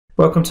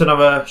Welcome to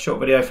another short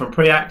video from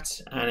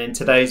Preact, and in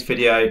today's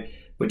video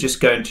we're just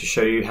going to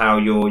show you how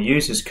your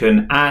users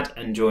can add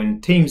and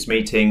join Teams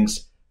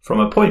meetings from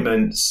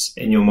appointments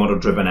in your model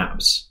driven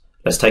apps.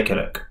 Let's take a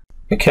look.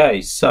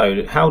 Okay,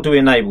 so how do we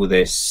enable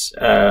this?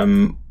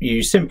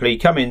 You simply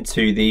come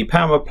into the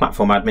Power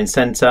Platform Admin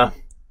Center,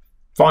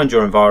 find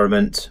your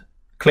environment,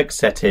 click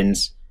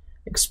settings,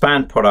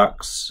 expand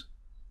products,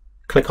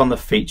 click on the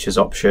features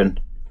option,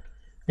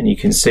 and you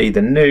can see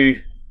the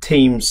new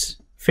Teams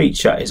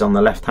feature is on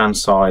the left hand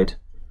side.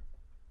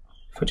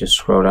 If I just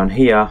scroll down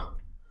here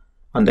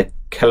under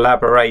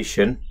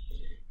collaboration,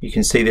 you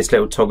can see this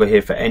little toggle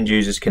here for end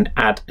users can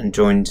add and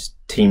join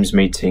Teams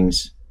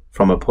meetings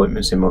from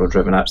appointments in model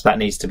driven apps. That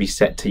needs to be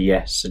set to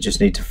yes, so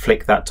just need to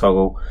flick that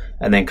toggle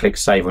and then click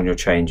save on your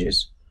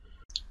changes.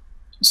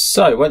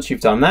 So once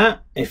you've done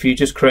that, if you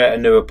just create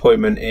a new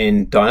appointment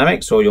in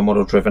Dynamics or your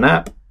model driven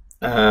app,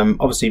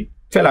 obviously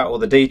fill out all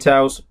the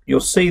details, you'll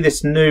see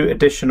this new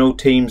additional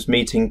Teams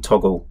meeting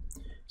toggle.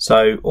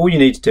 So all you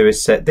need to do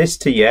is set this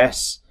to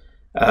yes,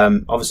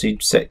 obviously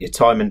set your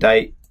time and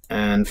date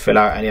and fill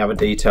out any other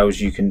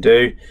details you can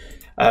do.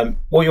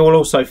 What you'll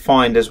also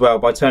find as well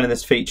by turning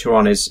this feature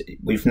on is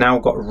we've now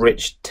got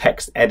rich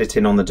text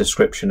editing on the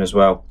description as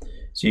well.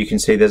 So you can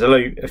see there's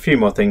a few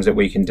more things that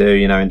we can do,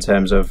 in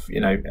terms of,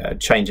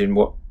 changing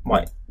what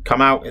might come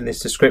out in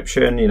this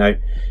description.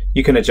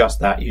 You can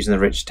adjust that using the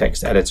rich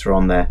text editor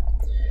on there.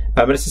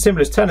 But it's as simple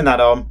as turning that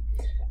on.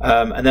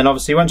 And then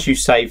obviously once you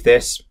save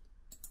this,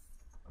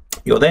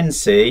 you'll then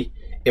see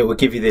it will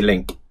give you the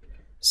link.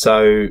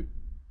 So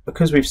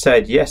because we've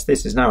said yes,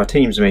 this is now a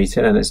Teams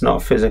meeting and it's not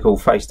a physical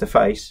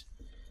face-to-face,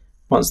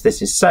 once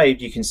this is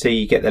saved, you can see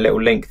you get the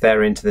little link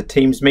there into the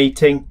Teams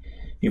meeting.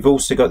 You've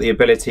also got the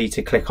ability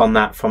to click on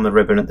that from the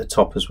ribbon at the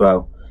top as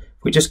well.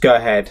 If we just go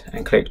ahead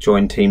and click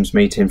join Teams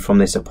meeting from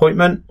this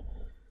appointment,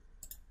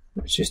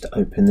 let's just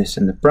open this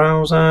in the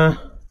browser.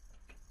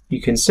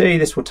 You can see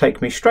this will take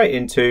me straight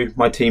into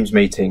my Teams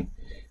meeting.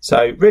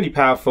 So really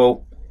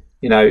powerful.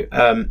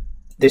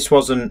 This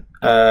wasn't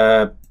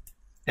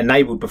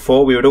enabled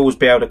before. We would always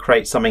be able to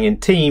create something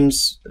in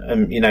Teams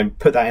and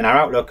put that in our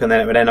Outlook, and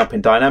then it would end up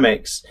in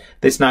Dynamics.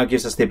 This now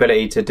gives us the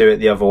ability to do it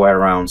the other way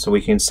around. So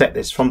we can set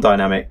this from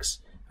Dynamics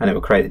and it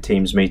will create the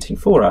Teams meeting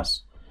for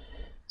us.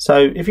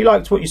 So if you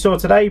liked what you saw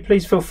today,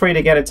 please feel free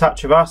to get in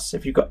touch with us.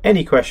 If you've got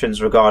any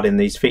questions regarding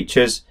these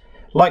features,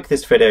 like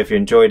this video if you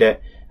enjoyed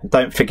it, and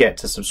don't forget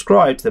to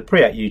subscribe to the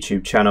Preact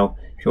YouTube channel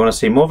if you want to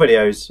see more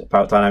videos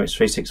about Dynamics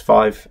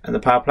 365 and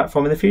the Power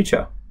Platform in the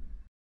future.